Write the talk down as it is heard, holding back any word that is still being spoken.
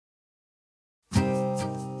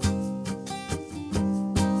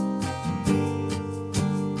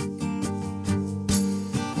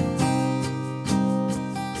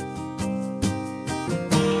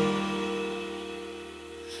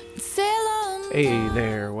Hey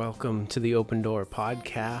there, welcome to the Open Door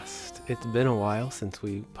podcast. It's been a while since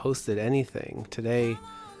we posted anything. Today,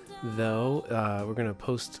 though, we're going to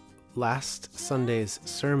post last Sunday's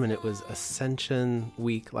sermon. It was Ascension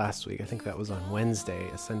week last week. I think that was on Wednesday,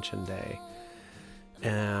 Ascension Day.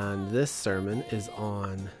 And this sermon is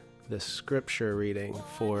on the scripture reading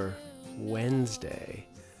for Wednesday,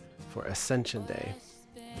 for Ascension Day.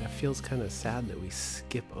 It feels kind of sad that we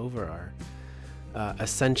skip over our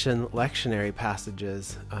Ascension lectionary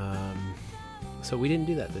passages. So we didn't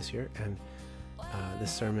do that this year, and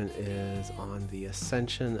this sermon is on the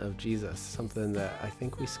ascension of Jesus, something that I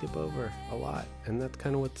think we skip over a lot, and that's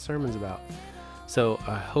kind of what the sermon's about. So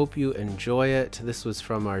I hope you enjoy it. This was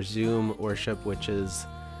from our Zoom worship, which is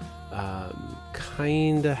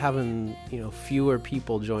kind of having fewer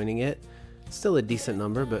people joining it. Still a decent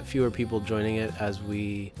number, but fewer people joining it as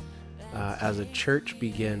we as a church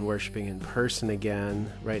begin worshiping in person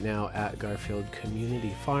again right now at Garfield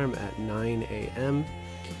Community Farm at 9 a.m.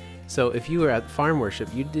 So if you were at farm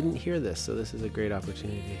worship, you didn't hear this. So this is a great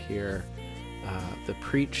opportunity to hear the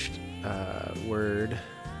preached word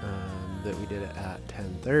that we did at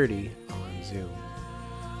 10:30 on Zoom.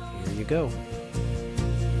 Here you go.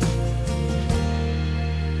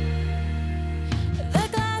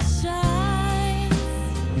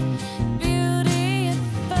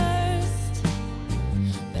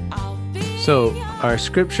 So our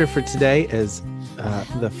scripture for today is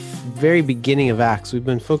the very beginning of Acts. We've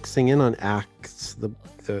been focusing in on Acts, the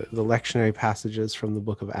lectionary passages from the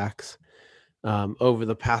book of Acts over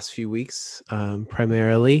the past few weeks,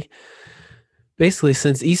 primarily, basically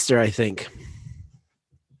since Easter, I think.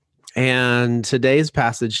 And today's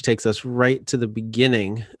passage takes us right to the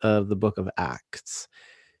beginning of the book of Acts.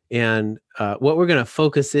 And what we're going to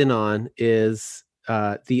focus in on is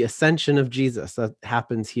the ascension of Jesus that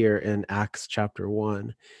happens here in Acts chapter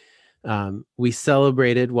 1. We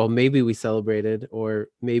celebrated, or maybe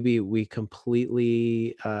we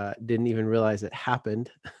completely didn't even realize it happened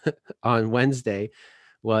on Wednesday,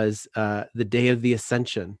 was the day of the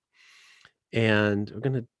ascension. And we're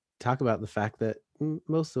going to talk about the fact that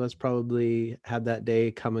most of us probably had that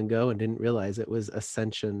day come and go and didn't realize it was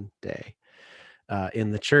Ascension Day.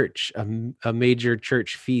 In the church, a major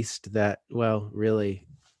church feast that, well, really,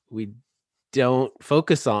 we don't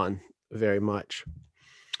focus on very much.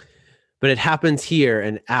 But it happens here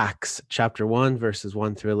in Acts chapter 1, verses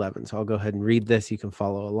 1 through 11. So I'll go ahead and read this. You can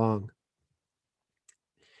follow along.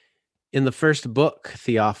 In the first book,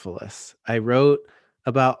 Theophilus, I wrote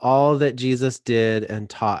about all that Jesus did and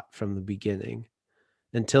taught from the beginning,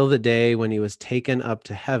 until the day when he was taken up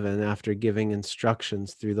to heaven after giving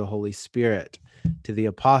instructions through the Holy Spirit to the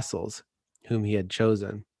apostles whom he had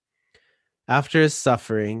chosen. After his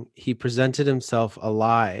suffering, he presented himself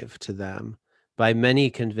alive to them by many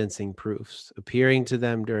convincing proofs, appearing to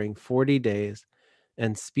them during 40 days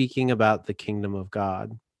and speaking about the kingdom of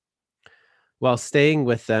God. While staying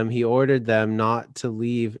with them, he ordered them not to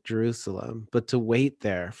leave Jerusalem, but to wait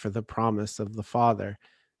there for the promise of the Father.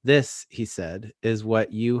 This, he said, is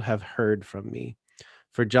what you have heard from me.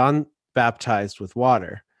 For John baptized with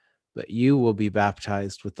water, but you will be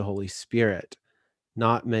baptized with the Holy Spirit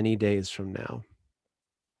not many days from now.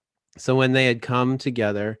 So when they had come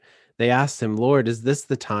together, they asked him, Lord, is this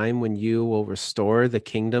the time when you will restore the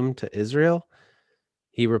kingdom to Israel?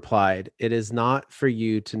 He replied, it is not for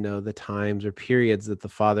you to know the times or periods that the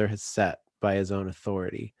Father has set by his own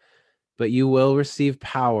authority. But you will receive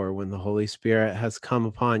power when the Holy Spirit has come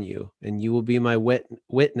upon you, and you will be my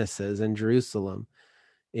witnesses in Jerusalem,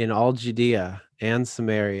 in all Judea and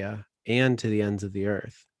Samaria, and to the ends of the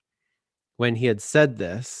earth. When he had said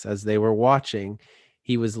this, as they were watching,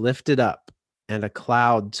 he was lifted up, and a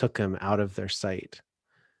cloud took him out of their sight.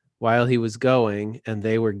 While he was going, and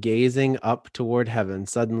they were gazing up toward heaven,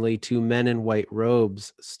 suddenly 2 men in white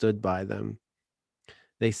robes stood by them.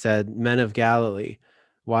 They said, Men of Galilee,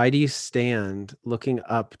 why do you stand looking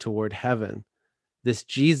up toward heaven? This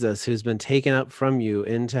Jesus who's been taken up from you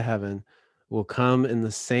into heaven will come in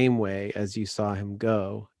the same way as you saw him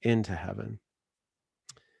go into heaven.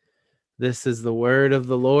 This is the word of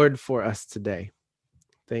the Lord for us today.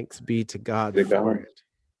 Thanks be to God for it.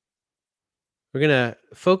 We're going to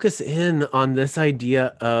focus in on this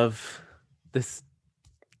idea of this,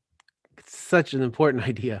 such an important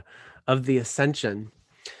idea of the ascension.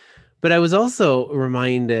 But I was also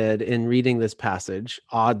reminded in reading this passage,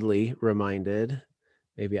 oddly reminded,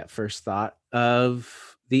 maybe at first thought,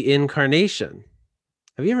 of the incarnation.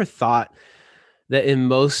 Have you ever thought that in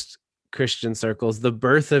most Christian circles, the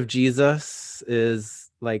birth of Jesus is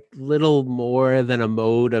like little more than a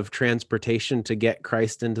mode of transportation to get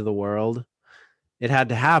Christ into the world? It had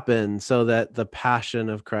to happen so that the passion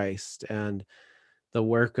of Christ and the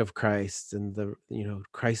work of Christ and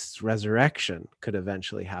Christ's resurrection could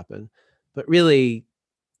eventually happen. But really,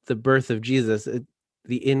 the birth of Jesus,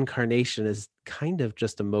 the incarnation, is kind of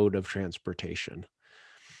just a mode of transportation.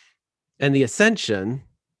 And the ascension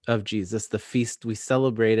of Jesus, the feast we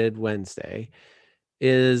celebrated Wednesday,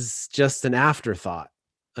 is just an afterthought,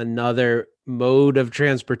 another mode of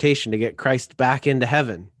transportation to get Christ back into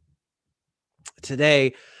heaven.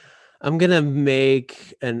 Today, I'm going to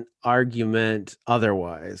make an argument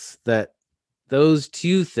otherwise, that those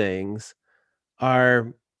two things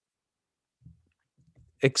are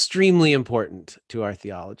extremely important to our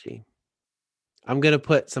theology. I'm going to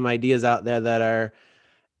put some ideas out there that are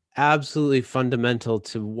absolutely fundamental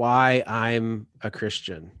to why I'm a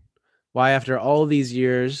Christian. Why, after all these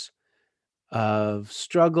years of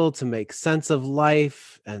struggle to make sense of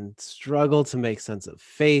life and struggle to make sense of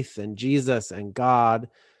faith and Jesus and God,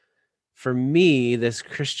 for me, this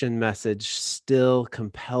Christian message still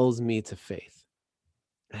compels me to faith.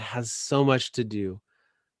 It has so much to do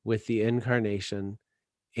with the incarnation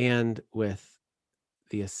and with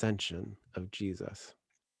the ascension of Jesus.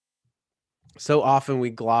 So often we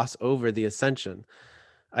gloss over the ascension.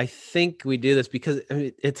 I think we do this because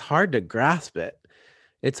it's hard to grasp it.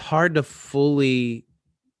 It's hard to fully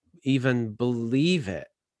even believe it.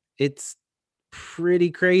 It's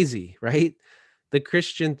pretty crazy, right? The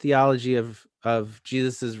Christian theology of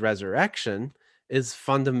Jesus's resurrection is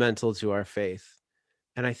fundamental to our faith.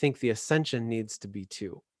 And I think the ascension needs to be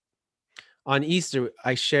too. On Easter,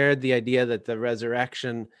 I shared the idea that the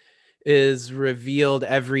resurrection is revealed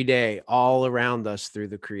every day all around us through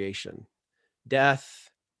the creation. Death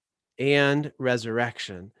and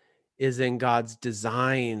resurrection is in God's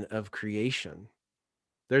design of creation.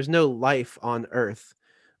 There's no life on earth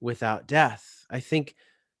without death. I think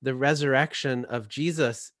the resurrection of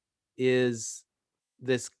Jesus is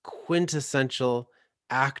this quintessential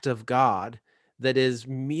act of God that is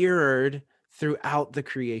mirrored throughout the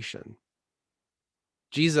creation.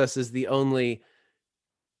 Jesus is the only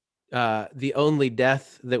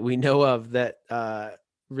death that we know of that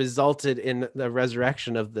resulted in the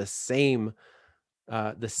resurrection of the same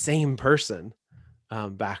person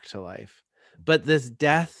back to life. But this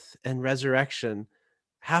death and resurrection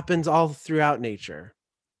happens all throughout nature.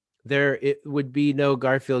 It would be no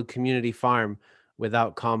Garfield Community Farm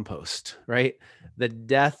without compost, right? The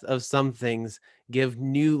death of some things give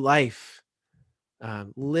new life,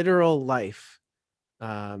 literal life,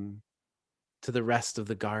 to the rest of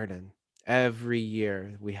the garden. Every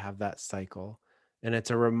year we have that cycle, and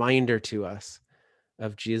it's a reminder to us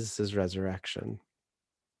of Jesus's resurrection.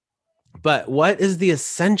 But what is the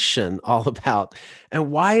ascension all about?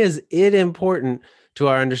 And why is it important to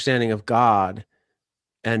our understanding of God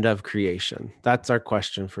and of creation? That's our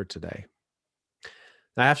question for today.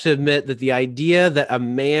 I have to admit that the idea that a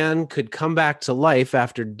man could come back to life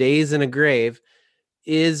after days in a grave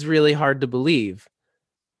is really hard to believe.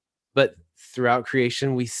 But throughout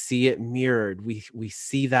creation, we see it mirrored. We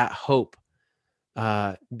see that hope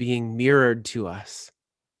being mirrored to us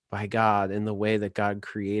by God in the way that God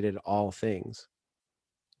created all things.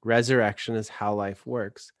 Resurrection is how life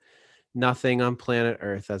works. Nothing on planet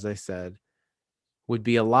Earth, as I said, would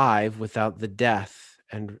be alive without the death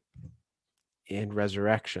and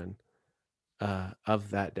resurrection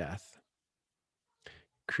of that death.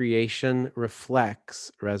 Creation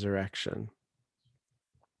reflects resurrection.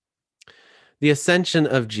 The ascension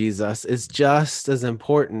of Jesus is just as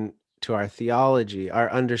important to our theology,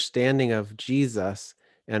 our understanding of Jesus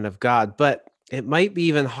and of God, but it might be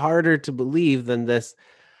even harder to believe than this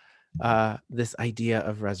idea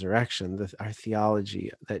of resurrection, our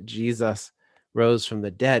theology that Jesus rose from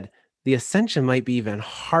the dead. The ascension might be even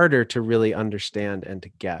harder to really understand and to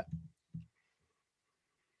get.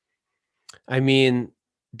 I mean,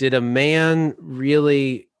 did a man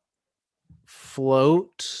really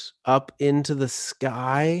float up into the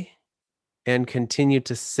sky and continue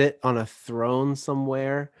to sit on a throne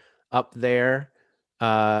somewhere up there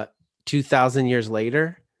 2,000 years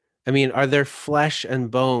later? I mean, are there flesh and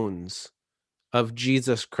bones of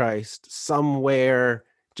Jesus Christ somewhere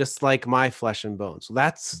just like my flesh and bones?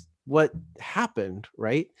 That's what happened,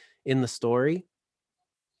 right? In the story.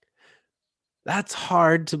 That's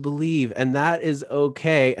hard to believe, and that is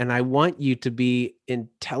okay. And I want you to be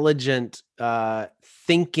intelligent,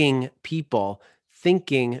 thinking people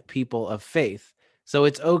of faith. So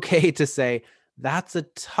it's okay to say, that's a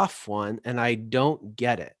tough one, and I don't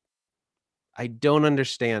get it. I don't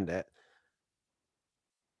understand it.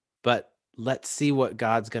 But let's see what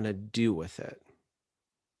God's going to do with it.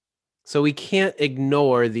 So we can't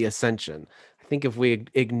ignore the ascension. think if we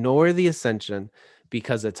ignore the ascension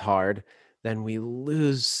because it's hard, then we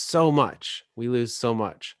lose so much. We lose so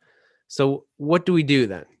much. So what do we do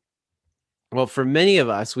then? Well, for many of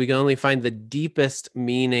us, we can only find the deepest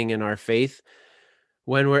meaning in our faith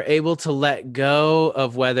when we're able to let go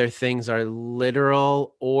of whether things are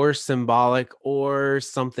literal or symbolic or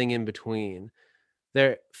something in between.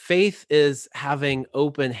 Their faith is having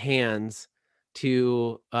open hands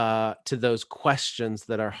to those questions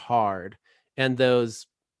that are hard and those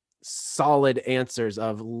solid answers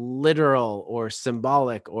of literal or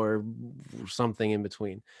symbolic or something in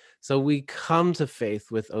between. So we come to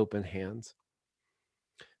faith with open hands.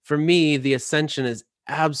 For me, the ascension is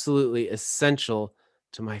absolutely essential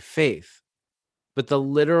to my faith. But the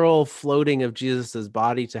literal floating of Jesus's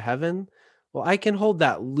body to heaven, well, I can hold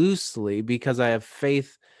that loosely because I have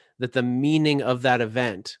faith that the meaning of that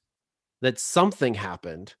event, that something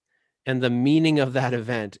happened, and the meaning of that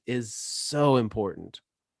event is so important.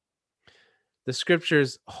 The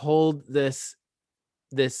scriptures hold this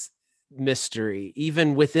mystery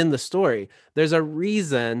even within the story. There's a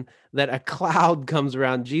reason that a cloud comes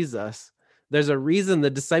around Jesus. There's a reason the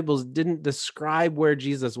disciples didn't describe where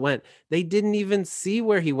Jesus went. They didn't even see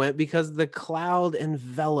where he went because the cloud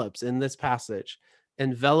envelops in this passage,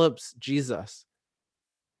 envelops Jesus.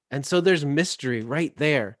 And so there's mystery right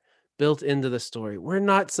there built into the story. We're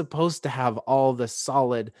not supposed to have all the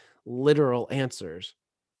solid, literal answers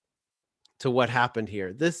to what happened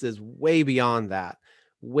here. This is way beyond that,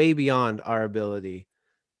 way beyond our ability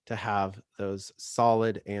to have those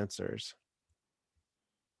solid answers.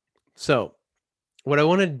 So, what I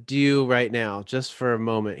want to do right now, just for a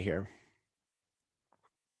moment here,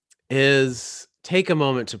 is take a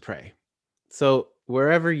moment to pray. So,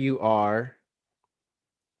 wherever you are,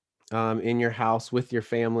 in your house, with your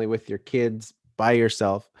family, with your kids, by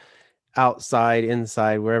yourself, outside,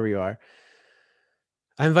 inside, wherever you are,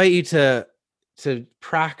 I invite you to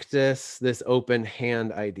practice this open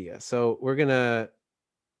hand idea. So we're going to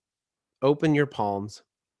open your palms,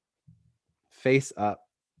 face up.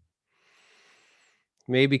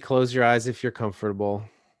 Maybe close your eyes if you're comfortable.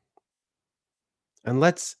 And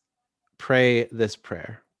let's pray this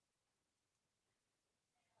prayer.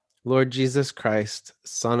 Lord Jesus Christ,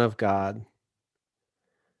 Son of God,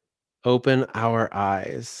 open our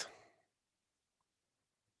eyes.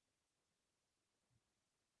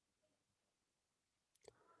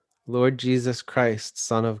 Lord Jesus Christ,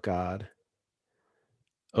 Son of God,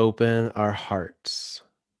 open our hearts.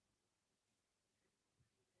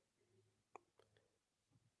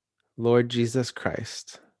 Lord Jesus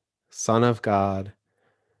Christ, Son of God,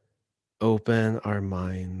 open our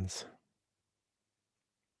minds.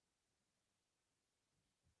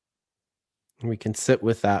 We can sit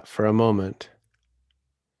with that for a moment.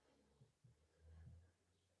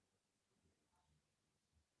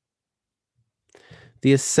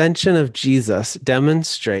 The ascension of Jesus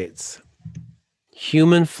demonstrates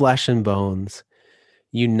human flesh and bones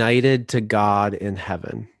united to God in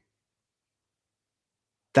heaven.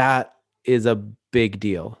 That is a big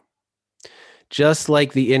deal. Just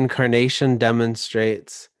like the incarnation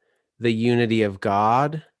demonstrates the unity of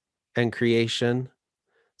God and creation.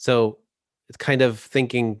 So it's kind of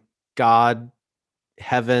thinking God,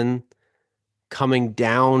 heaven, coming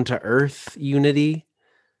down to earth unity.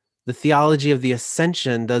 The theology of the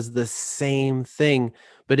ascension does the same thing,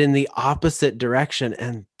 but in the opposite direction.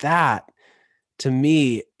 And that, to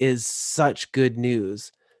me, is such good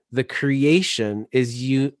news. The creation is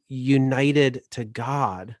united to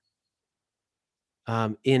God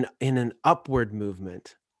in an upward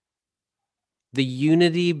movement. The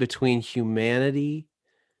unity between humanity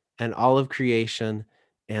and all of creation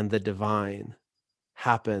and the divine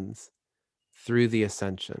happens through the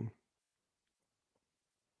ascension.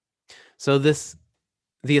 So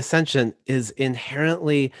the ascension is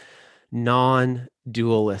inherently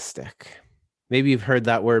non-dualistic. Maybe you've heard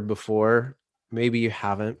that word before, maybe you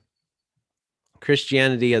haven't.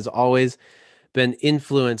 Christianity has always been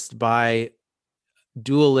influenced by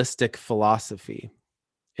dualistic philosophy.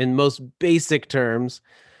 In most basic terms,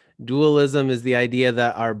 dualism is the idea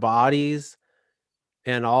that our bodies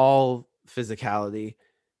and all physicality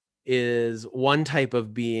is one type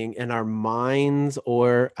of being, and our minds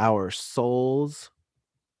or our souls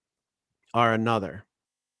are another.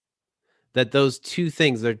 That those two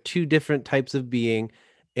things are two different types of being,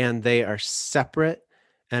 and they are separate,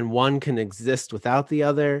 and one can exist without the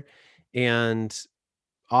other. And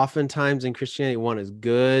oftentimes in Christianity, one is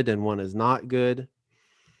good and one is not good.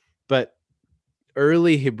 But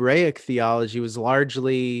early Hebraic theology was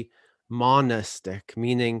largely monistic,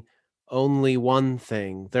 meaning only one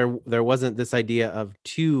thing. There wasn't this idea of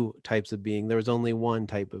two types of being. There was only one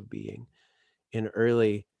type of being in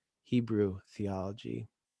early Hebrew theology.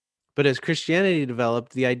 But as Christianity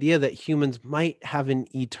developed, the idea that humans might have an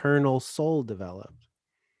eternal soul developed.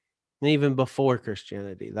 And even before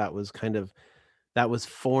Christianity, that was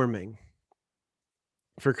forming.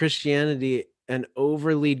 For Christianity, an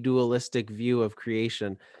overly dualistic view of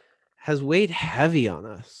creation has weighed heavy on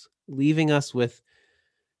us, leaving us with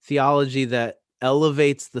theology that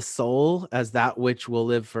elevates the soul as that which will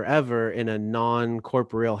live forever in a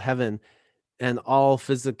non-corporeal heaven, and all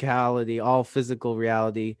physicality, all physical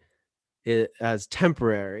reality as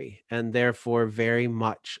temporary and therefore very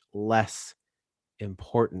much less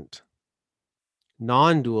important.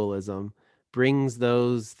 Non-dualism brings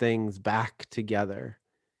those things back together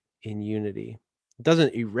in unity. It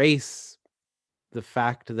doesn't erase the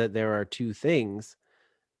fact that there are two things,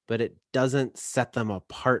 but it doesn't set them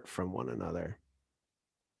apart from one another.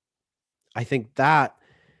 I think that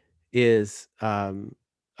is a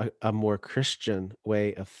more Christian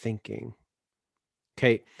way of thinking.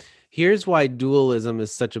 Okay, here's why dualism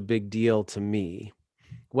is such a big deal to me.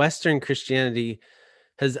 Western Christianity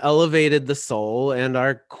has elevated the soul and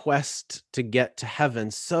our quest to get to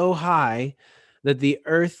heaven so high that the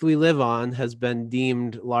earth we live on has been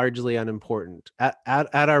deemed largely unimportant at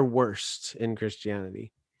our worst in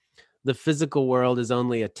Christianity. The physical world is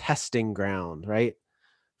only a testing ground, right?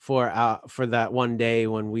 For that one day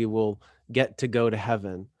when we will get to go to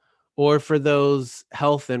heaven. Or for those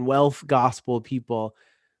health and wealth gospel people,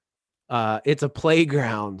 it's a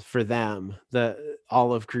playground for them,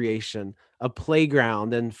 all of creation, a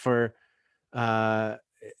playground, and for a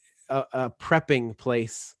prepping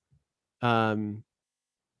place that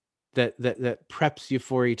preps you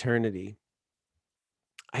for eternity.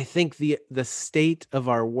 I think the state of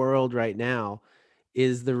our world right now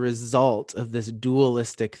is the result of this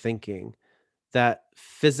dualistic thinking that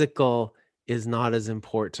physical is not as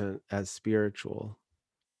important as spiritual.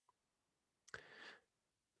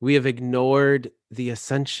 We have ignored the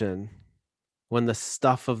ascension when the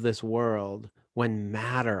stuff of this world, when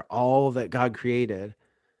matter, all that God created,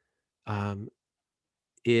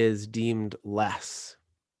 is deemed less.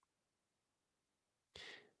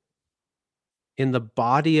 In the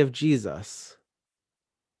body of Jesus,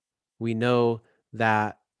 we know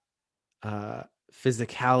that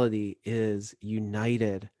physicality is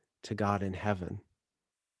united to God in heaven.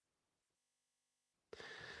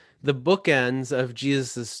 The bookends of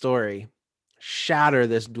Jesus' story shatter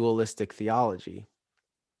this dualistic theology.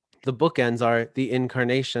 The bookends are the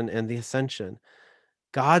incarnation and the ascension.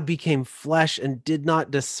 God became flesh and did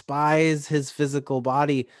not despise his physical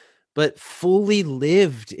body, but fully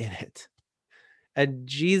lived in it. And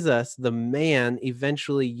Jesus, the man,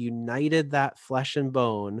 eventually united that flesh and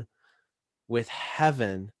bone with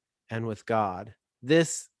heaven and with God.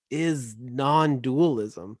 This is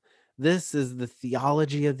non-dualism. This is the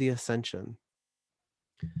theology of the ascension.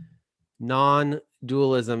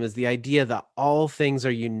 Non-dualism is the idea that all things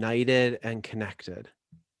are united and connected.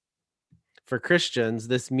 For Christians,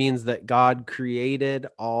 this means that God created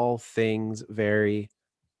all things very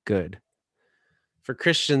good. For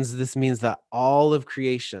Christians, this means that all of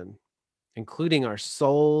creation, including our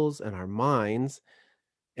souls and our minds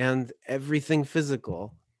and everything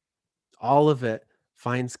physical, all of it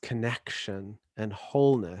finds connection and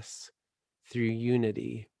wholeness through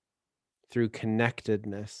unity, through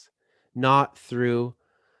connectedness, not through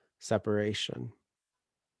separation.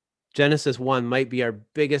 Genesis 1 might be our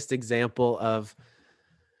biggest example of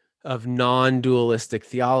non-dualistic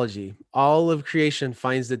theology. All of creation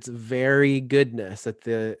finds its very goodness at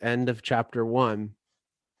the end of chapter 1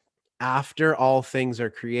 after all things are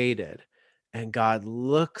created, and God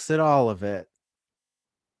looks at all of it,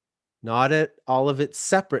 not at all of its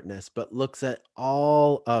separateness, but looks at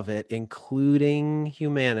all of it, including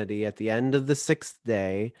humanity, at the end of the sixth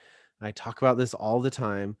day. I talk about this all the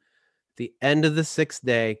time. The end of the sixth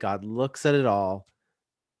day, God looks at it all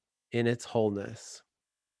in its wholeness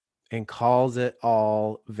and calls it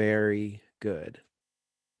all very good.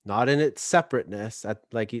 Not in its separateness, at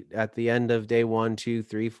the end of day 1, 2,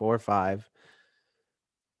 3, 4, 5.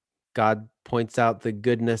 God points out the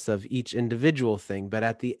goodness of each individual thing, but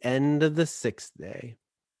at the end of the sixth day,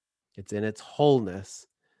 it's in its wholeness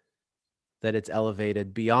that it's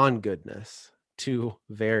elevated beyond goodness to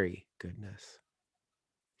very goodness.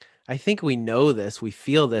 I think we know this, we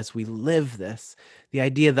feel this, we live this. The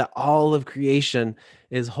idea that all of creation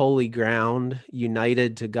is holy ground,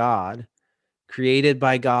 united to God, created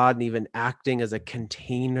by God, and even acting as a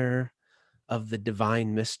container of the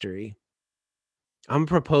divine mystery. I'm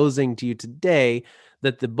proposing to you today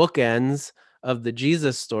that the bookends of the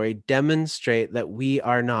Jesus story demonstrate that we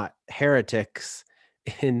are not heretics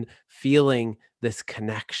in feeling this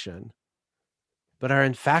connection, but are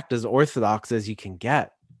in fact as orthodox as you can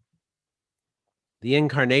get. The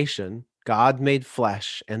incarnation, God made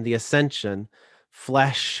flesh, and the ascension,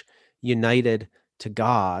 flesh united to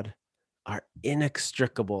God, are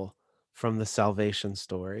inextricable from the salvation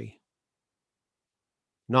story.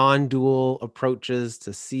 Non-dual approaches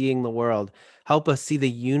to seeing the world help us see the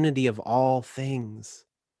unity of all things,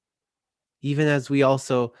 even as we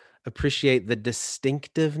also appreciate the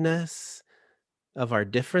distinctiveness of our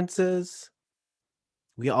differences.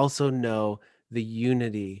 We also know the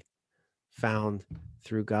unity found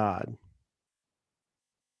through God.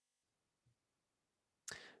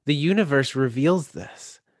 The universe reveals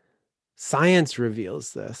this. Science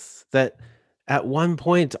reveals this, that at one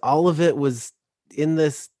point, all of it was in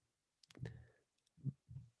this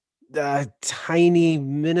tiny,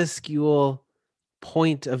 minuscule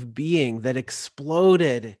point of being that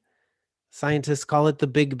exploded. Scientists call it the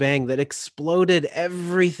Big Bang, that exploded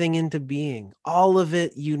everything into being, all of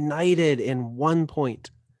it united in one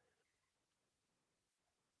point.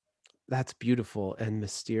 That's beautiful and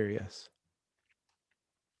mysterious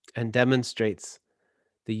and demonstrates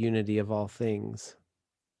the unity of all things.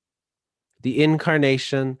 The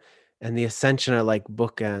incarnation and the ascension are like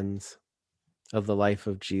bookends of the life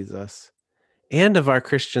of Jesus and of our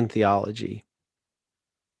Christian theology.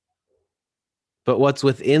 But what's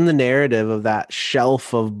within the narrative of that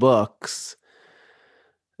shelf of books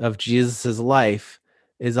of Jesus's life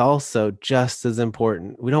is also just as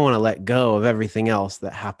important. We don't want to let go of everything else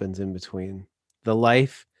that happens in between. The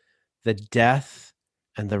life, the death,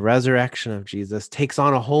 and the resurrection of Jesus takes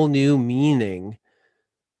on a whole new meaning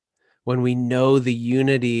when we know the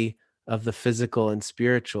unity of the physical and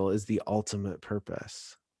spiritual is the ultimate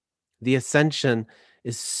purpose. The ascension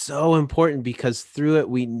is so important because through it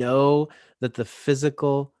we know that the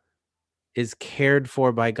physical is cared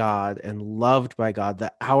for by God and loved by God,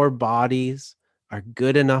 that our bodies are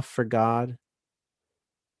good enough for God.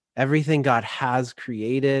 Everything God has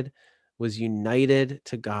created was united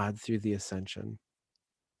to God through the ascension.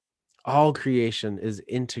 All creation is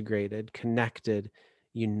integrated, connected,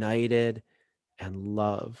 united, and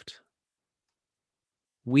loved.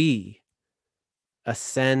 We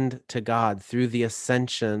ascend to God through the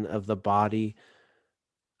ascension of the body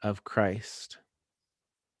of Christ.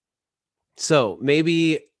 So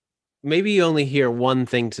maybe you only hear one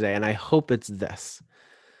thing today, and I hope it's this.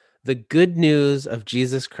 The good news of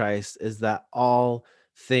Jesus Christ is that all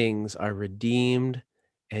things are redeemed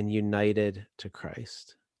and united to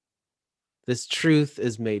Christ. This truth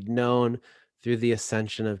is made known through the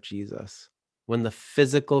ascension of Jesus, when the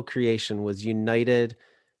physical creation was united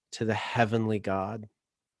to the heavenly God.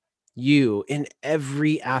 You, in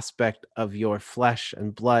every aspect of your flesh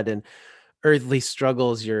and blood and earthly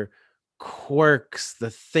struggles, your quirks,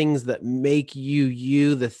 the things that make you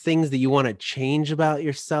you, the things that you want to change about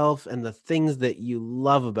yourself, and the things that you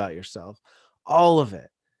love about yourself, all of it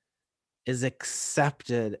is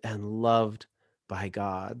accepted and loved by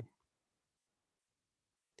God.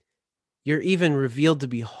 You're even revealed to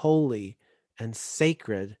be holy and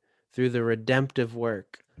sacred through the redemptive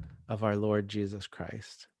work of our Lord Jesus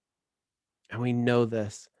Christ. And we know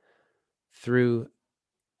this through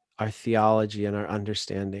our theology and our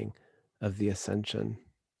understanding of the ascension.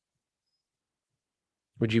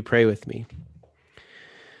 Would you pray with me?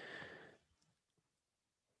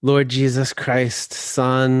 Lord Jesus Christ,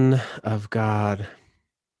 Son of God,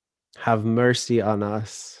 have mercy on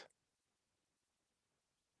us.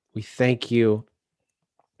 We thank you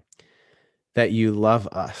that you love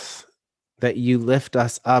us, that you lift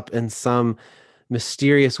us up in some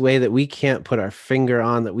mysterious way that we can't put our finger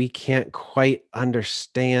on, that we can't quite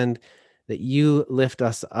understand, that you lift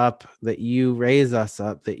us up, that you raise us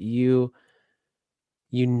up, that you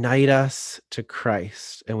unite us to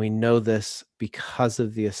Christ. And we know this because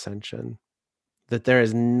of the ascension, that there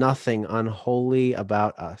is nothing unholy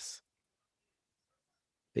about us,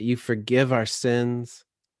 that you forgive our sins,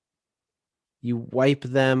 you wipe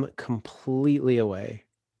them completely away,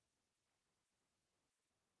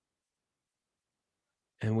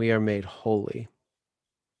 and we are made holy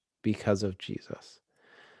because of Jesus.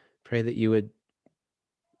 Pray that you would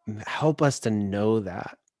help us to know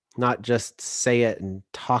that, not just say it and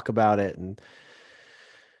talk about it and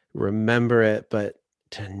remember it, but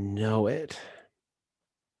to know it.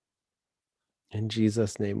 In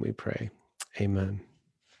Jesus' name we pray. Amen.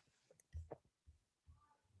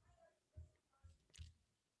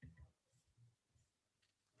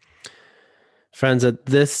 Friends, at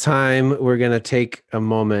this time, we're going to take a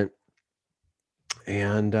moment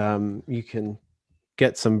and you can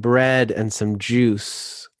get some bread and some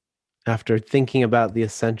juice. After thinking about the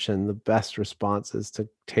Ascension, the best response is to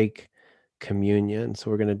take communion. So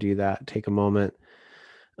we're going to do that. Take a moment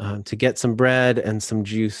to get some bread and some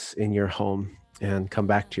juice in your home and come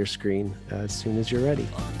back to your screen as soon as you're ready.